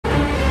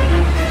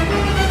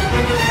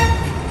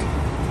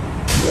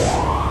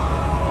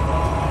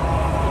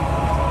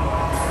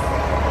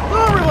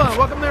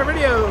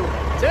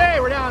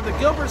the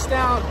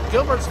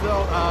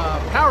Gilbertsville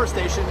power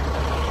station.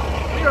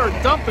 We are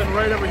dumping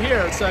right over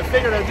here, so I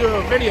figured I'd do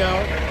a video.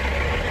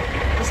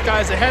 This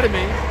guy's ahead of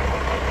me,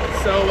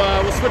 so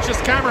we'll switch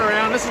this camera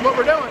around. This is what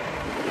we're doing.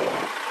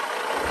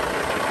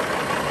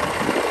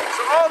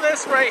 So all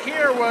this right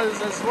here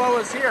was as low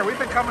as here. We've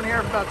been coming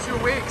here for about 2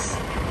 weeks.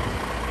 You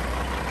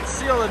can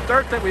see all the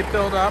dirt that we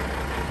built up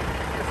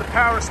at the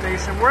power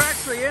station. We're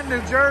actually in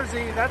New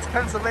Jersey. That's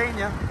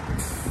Pennsylvania.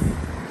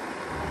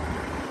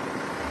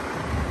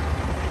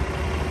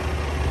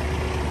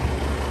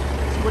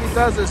 What he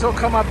does is he'll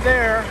come up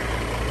there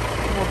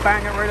and we'll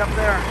bang it right up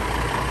there.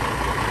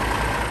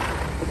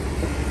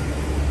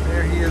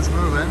 There he is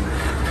moving.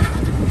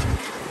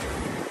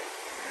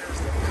 There's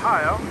the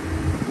pile.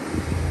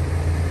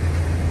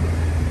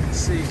 You can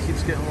see he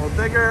keeps getting a little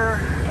bigger.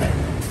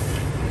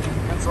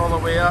 That's all the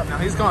way up. Now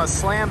he's going to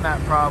slam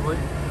that probably.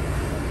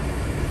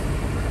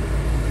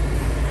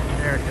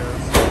 There it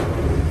goes.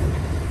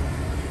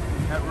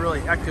 That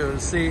really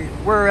echoes. See,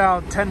 we're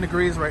around 10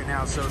 degrees right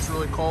now, so it's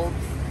really cold.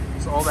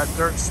 So all that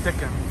dirt's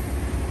sticking.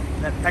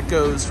 And that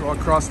echoes all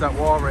across that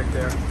wall right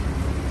there.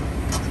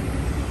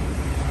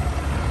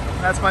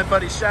 That's my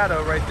buddy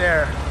Shadow right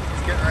there.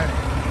 He's getting ready.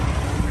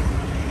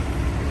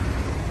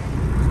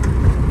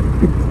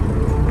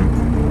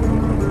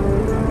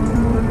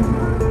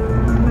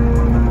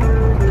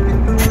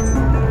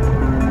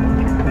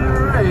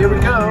 All right, here we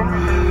go.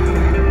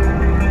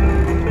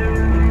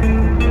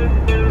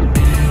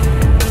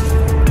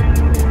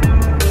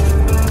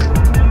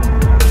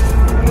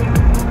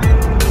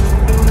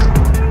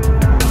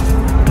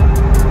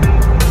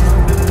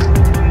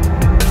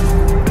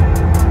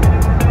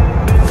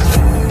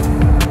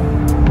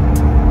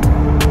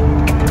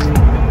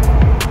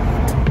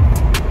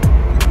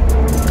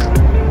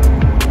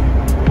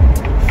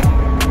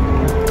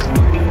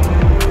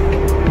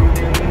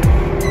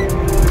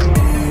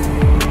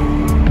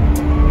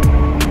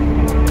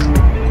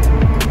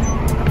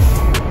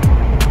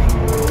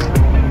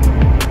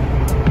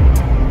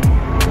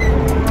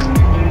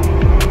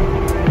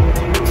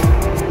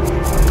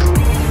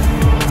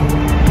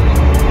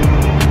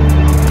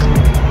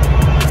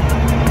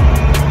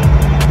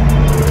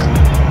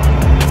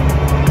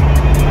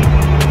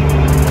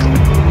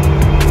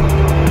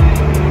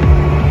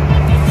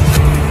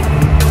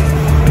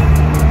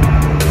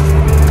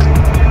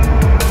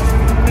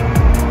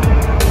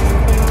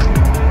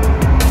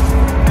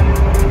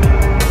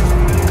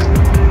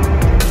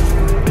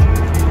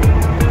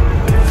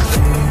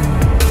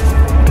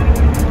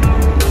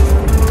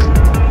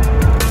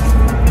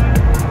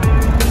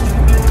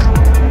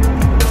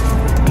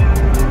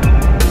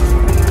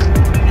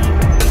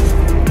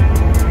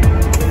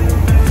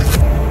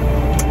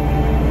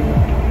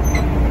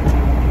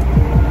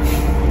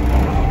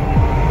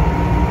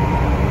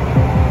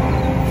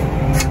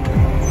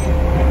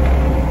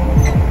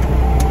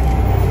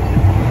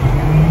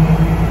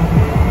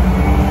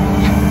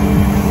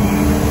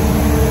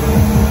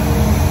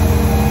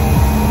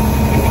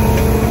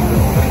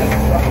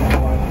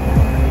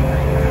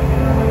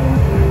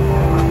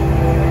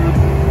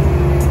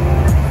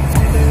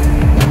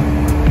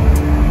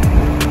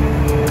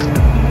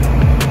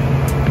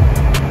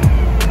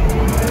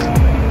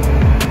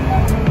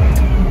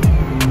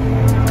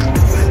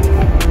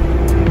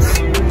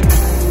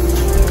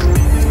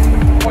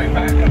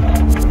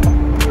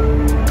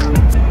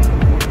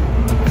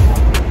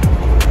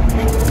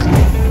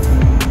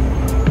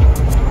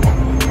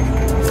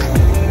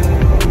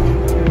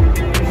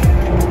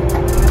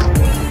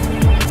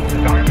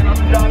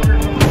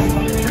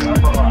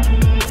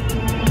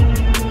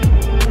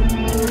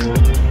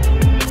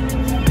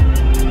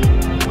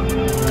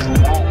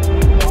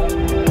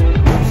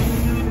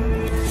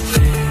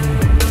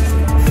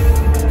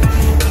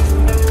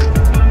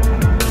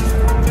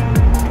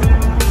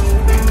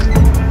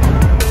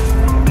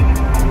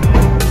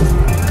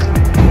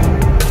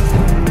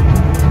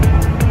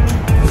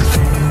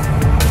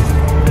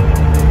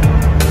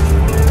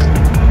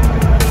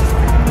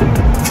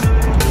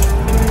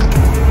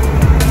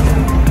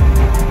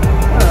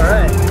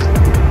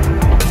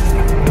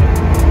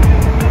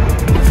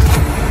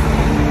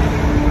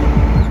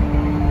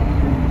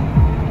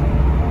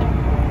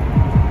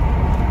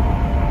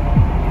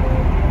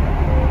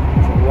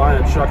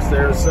 Trucks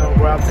there, so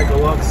go out and take a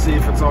look, see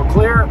if it's all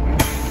clear.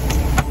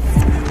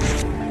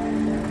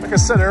 Like I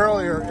said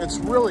earlier, it's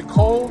really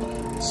cold,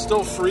 it's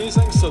still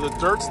freezing, so the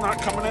dirt's not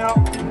coming out.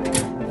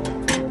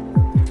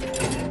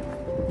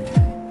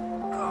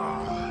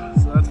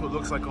 So that's what it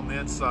looks like on the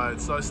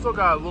inside. So I still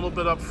got a little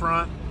bit up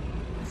front.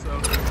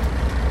 So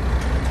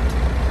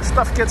if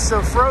stuff gets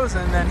so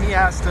frozen, then he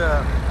has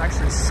to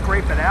actually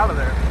scrape it out of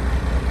there.